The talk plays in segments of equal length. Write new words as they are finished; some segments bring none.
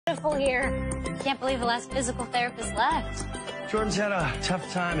beautiful here. Can't believe the last physical therapist left. Jordan's had a tough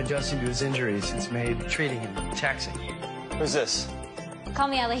time adjusting to his injuries. It's made treating him taxing. Who's this? Call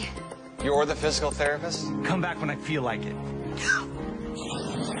me Ellie. You're the physical therapist? Come back when I feel like it.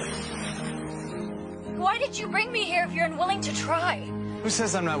 Why did you bring me here if you're unwilling to try? Who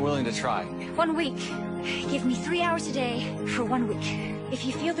says I'm not willing to try? 1 week. Give me 3 hours a day for 1 week. If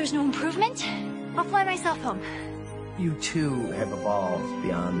you feel there's no improvement, I'll fly myself home. You too have evolved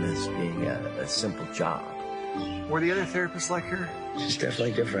beyond this being a simple job. Were the other therapists like her? She's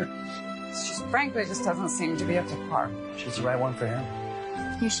definitely different. She frankly just doesn't seem to be up to par. She's the right one for him.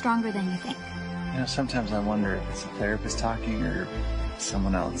 You're stronger than you think. You know, sometimes I wonder if it's a therapist talking or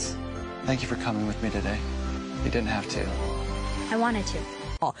someone else. Thank you for coming with me today. You didn't have to. I wanted to.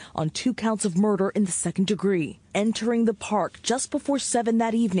 On 2 counts of murder in the 2nd degree, entering the park just before 7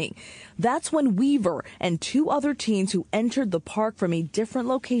 that evening. That's when Weaver and 2 other teens who entered the park from a different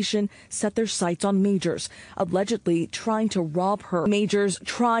location set their sights on Majors, allegedly trying to rob her. Majors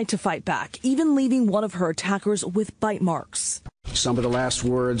tried to fight back, even leaving one of her attackers with bite marks. Some of the last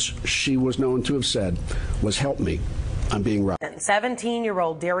words she was known to have said was, "Help me. I'm being robbed."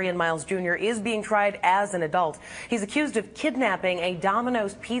 17-year-old Darian Miles Jr. is being tried as an adult. He's accused of kidnapping a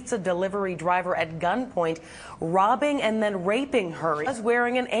Domino's pizza delivery driver at gunpoint, robbing and then raping her. He was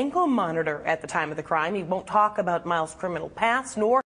wearing an ankle monitor at the time of the crime. He won't talk about Miles' criminal past nor